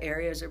 What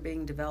areas are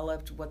being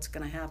developed, what's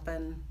going to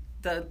happen,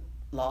 the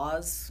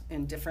laws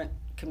in different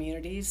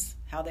communities,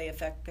 how they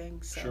affect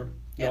things. So, sure.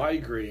 No, I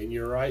agree. And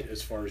you're right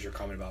as far as your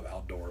comment about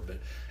outdoor, but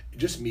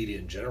just media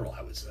in general,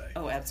 I would say.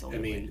 Oh, absolutely.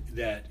 I mean,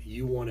 that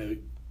you want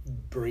to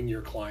bring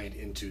your client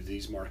into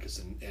these markets,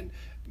 and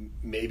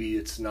maybe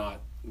it's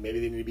not, maybe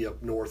they need to be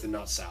up north and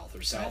not south,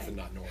 or south and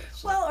not north.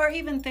 So. Well, or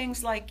even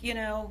things like,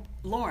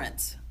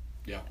 Lawrence.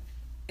 Yeah.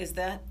 Is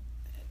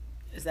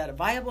that a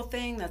viable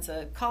thing? That's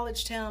a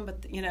college town,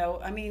 but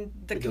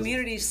the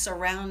communities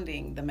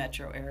surrounding the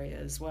metro area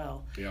as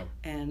well. Yeah.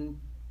 And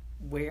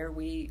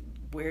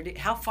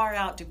how far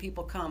out do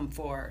people come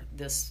for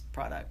this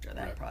product or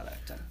that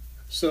product?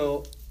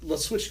 So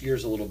let's switch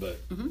gears a little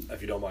bit,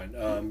 if you don't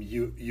mind.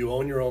 You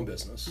own your own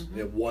business.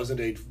 It wasn't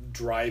a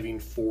driving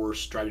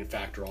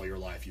factor all your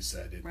life, you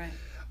said. Right.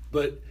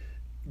 But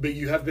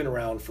you have been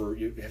around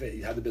you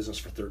had the business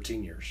for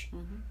 13 years.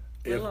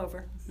 A little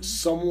over.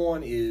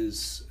 Someone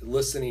is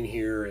listening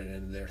here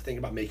and they're thinking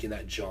about making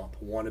that jump,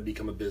 want to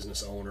become a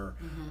business owner,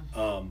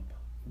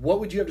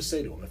 what would you have to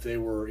say to them if they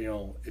were,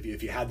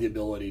 if you had the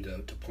ability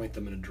to point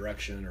them in a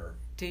direction? Or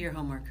do your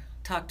homework.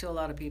 Talk to a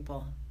lot of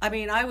people. I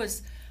mean, I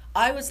was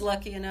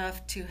lucky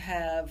enough to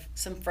have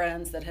some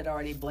friends that had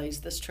already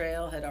blazed this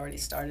trail, had already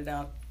started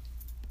out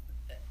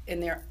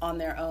on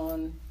their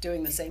own,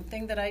 doing the same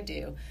thing that I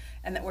do,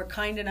 and that were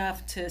kind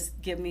enough to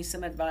give me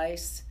some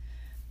advice.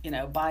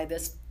 Buy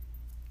this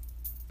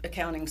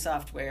accounting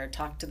software,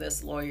 talk to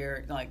this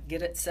lawyer,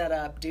 get it set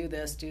up, do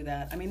this, do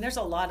that. I mean, there's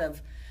a lot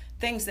of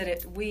things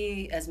that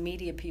we as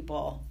media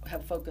people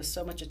have focused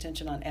so much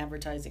attention on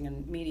advertising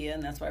and media,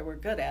 and that's why we're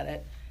good at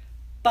it.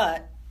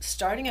 But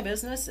starting a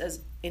business, as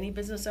any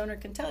business owner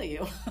can tell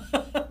you,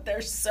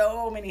 there's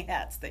so many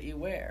hats that you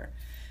wear.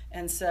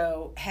 And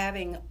so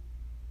having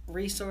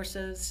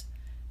resources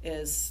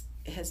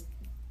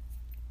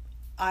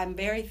I'm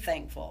very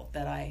thankful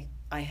that I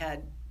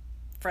had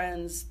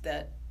friends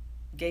that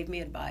gave me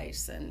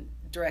advice and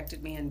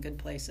directed me in good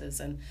places.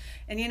 And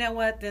you know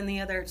what? Then the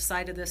other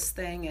side of this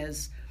thing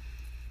is,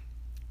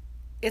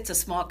 it's a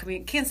small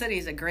community. Kansas City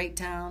is a great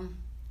town.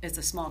 It's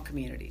a small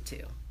community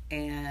too.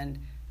 And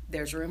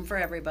there's room for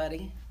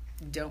everybody.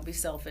 Don't be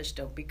selfish.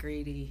 Don't be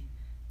greedy.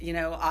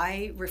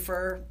 I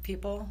refer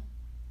people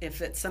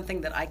if it's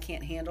something that I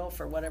can't handle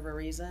for whatever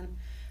reason,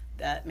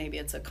 that maybe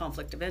it's a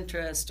conflict of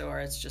interest or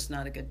it's just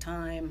not a good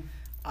time.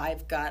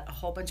 I've got a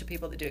whole bunch of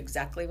people that do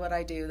exactly what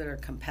I do that are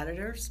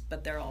competitors,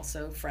 but they're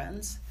also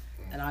friends.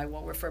 And I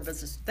will refer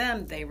business to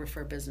them. They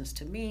refer business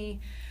to me.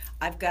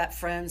 I've got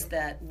friends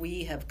that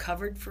we have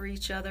covered for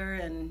each other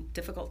in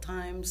difficult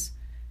times,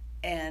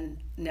 and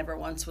never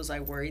once was I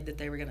worried that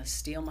they were going to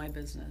steal my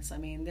business. I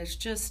mean, there's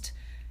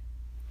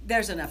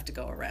enough to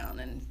go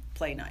around, and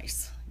play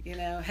nice,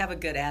 have a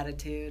good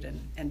attitude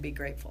and be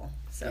grateful.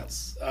 So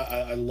yes,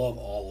 I love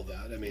all of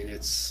that. I mean,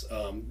 it's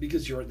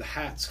because the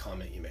hats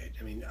comment you made.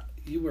 I mean,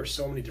 you wear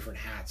so many different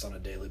hats on a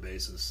daily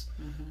basis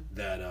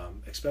that,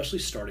 especially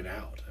starting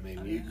out. I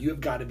mean, you have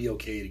got to be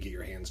okay to get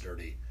your hands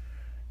dirty.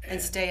 And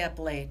stay up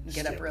late and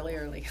get up really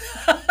early.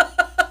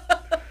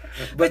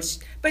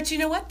 But you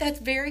know what? That's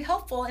very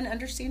helpful in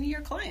understanding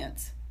your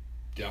clients.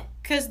 Yeah.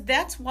 Because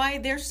that's why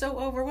they're so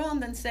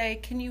overwhelmed and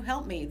say, can you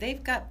help me?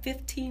 They've got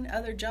 15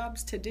 other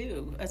jobs to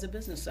do as a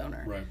business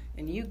owner. Right.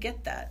 And you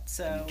get that.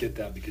 So you get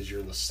that because you're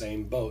in the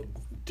same boat.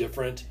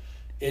 Different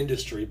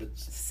industry, but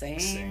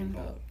same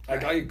boat.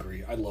 Right. I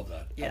agree. I love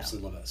that. Yeah.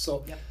 Absolutely love that.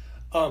 So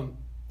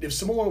if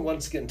someone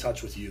wants to get in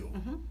touch with you,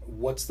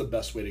 what's the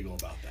best way to go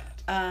about that?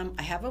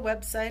 I have a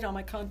website. All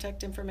my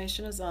contact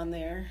information is on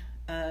there,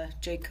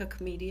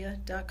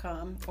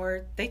 jcookmedia.com,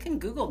 or they can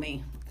Google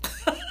me.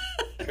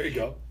 There you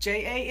go.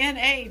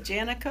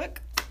 Jana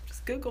Cook.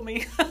 Just Google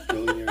me.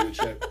 Really good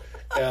check.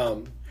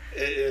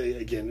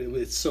 Again,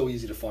 it's so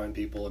easy to find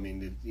people. I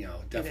mean,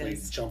 definitely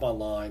jump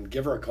online,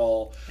 give her a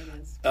call. It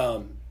is.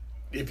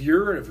 If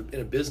you're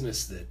in a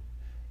business that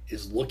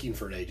is looking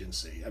for an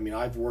agency, I mean,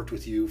 I've worked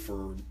with you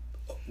for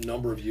a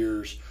number of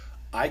years.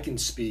 I can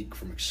speak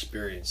from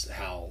experience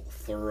how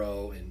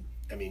thorough and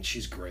I mean,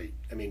 she's great.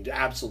 I mean,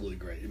 absolutely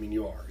great. I mean,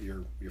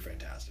 you're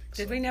fantastic.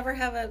 Did we never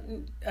have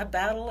a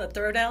battle, a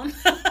throwdown?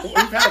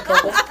 We've had a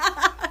couple.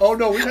 Oh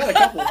no, we've had a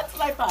couple. That's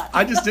what I thought.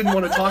 I just didn't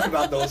want to talk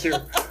about those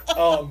here.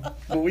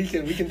 But we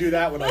can do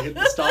that when I hit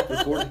the stop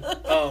recording.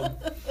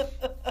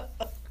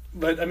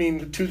 But I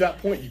mean, to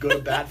that point, you go to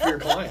bat for your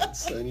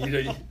clients, and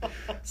that's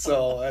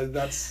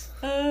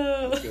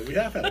good. We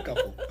have had a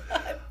couple.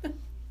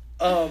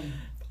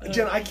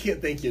 Jen, I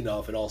can't thank you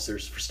enough in all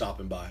seriousness for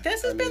stopping by.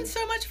 This has been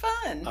so much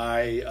fun.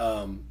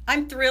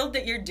 I'm thrilled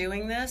that you're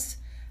doing this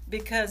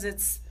because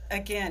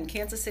again,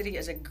 Kansas City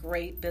is a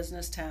great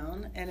business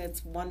town, and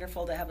it's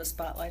wonderful to have a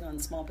spotlight on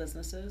small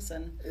businesses.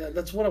 And yeah,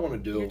 that's what I want to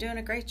do. You're doing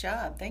a great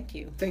job. Thank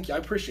you. Thank you. I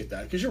appreciate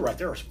that because you're right.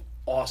 There are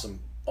some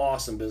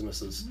awesome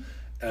businesses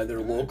that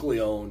are locally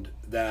owned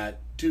that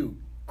do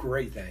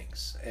great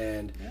things.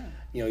 And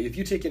if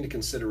you take into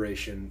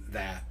consideration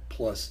that,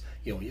 plus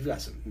you've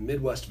got some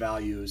Midwest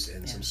values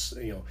and some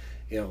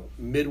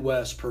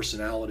Midwest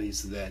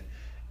personalities that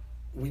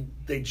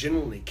they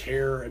genuinely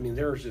care. I mean,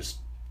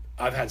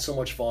 I've had so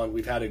much fun.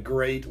 We've had a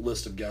great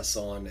list of guests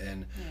on,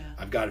 and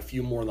I've got a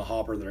few more in the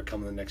hopper that are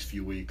coming in the next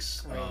few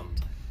weeks.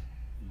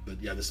 But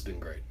yeah, this has been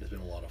great. It's been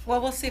a lot of fun.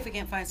 Well, we'll see if we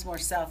can find some more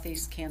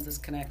Southeast Kansas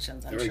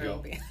connections. I'm there we sure go.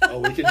 It'll be. Oh,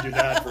 we can do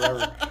that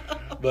forever.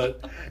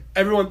 But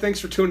everyone, thanks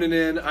for tuning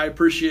in. I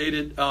appreciate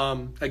it.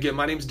 Again,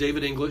 my name is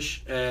David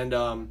English,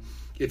 and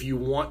if you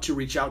want to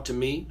reach out to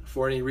me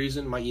for any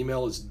reason, my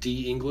email is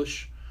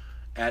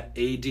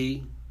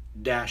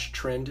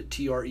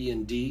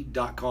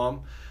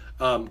d.english@ad-trend.com.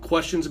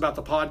 Questions about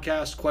the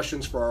podcast,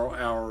 questions for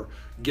our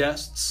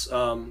guests.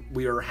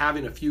 We are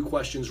having a few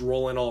questions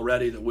rolling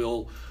already that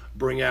we'll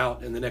bring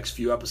out in the next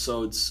few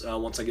episodes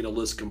once I get a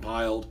list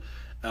compiled.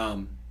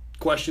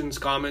 Questions,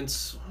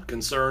 comments,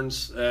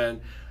 concerns,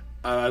 and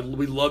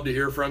we'd love to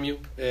hear from you.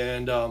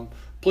 And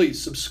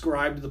please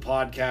subscribe to the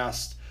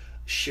podcast,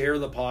 share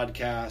the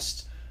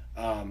podcast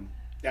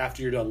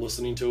after you're done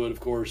listening to it, of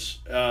course.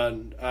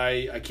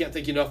 I can't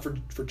thank you enough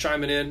for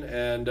chiming in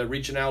and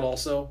reaching out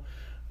also.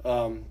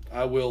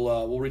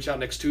 We'll reach out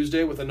next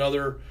Tuesday with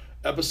another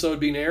episode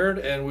being aired,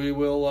 and we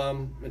will,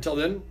 until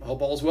then, I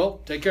hope all is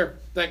well. Take care.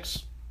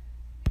 Thanks.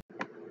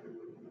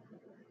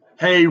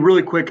 Hey,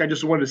 really quick, I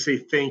just wanted to say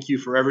thank you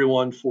for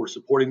everyone for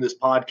supporting this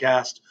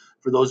podcast,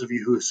 for those of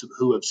you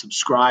who have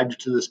subscribed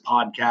to this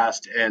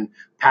podcast and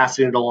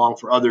passing it along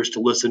for others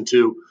to listen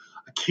to.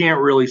 I can't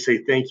really say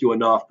thank you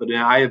enough, but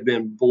I have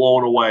been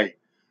blown away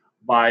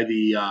by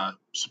the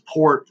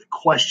support, the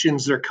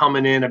questions that are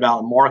coming in about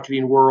the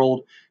marketing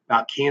world,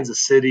 about Kansas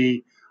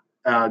City,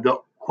 the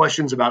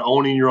questions about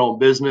owning your own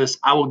business.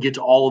 I will get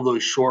to all of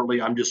those shortly.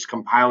 I'm just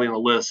compiling a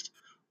list.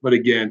 But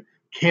again,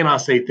 cannot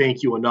say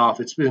thank you enough.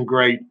 It's been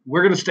great.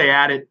 We're going to stay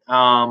at it.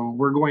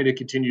 We're going to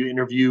continue to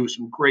interview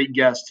some great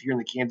guests here in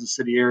the Kansas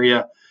City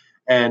area.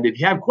 And if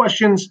you have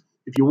questions,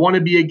 if you want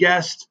to be a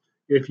guest,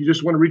 if you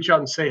just want to reach out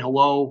and say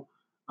hello,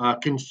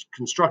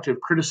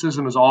 constructive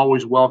criticism is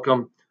always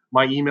welcome.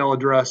 My email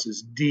address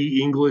is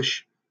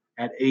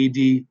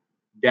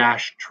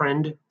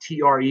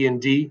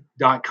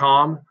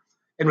denglish@ad-trend.com.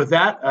 And with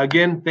that,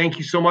 again, thank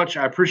you so much.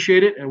 I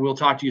appreciate it, and we'll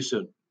talk to you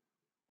soon.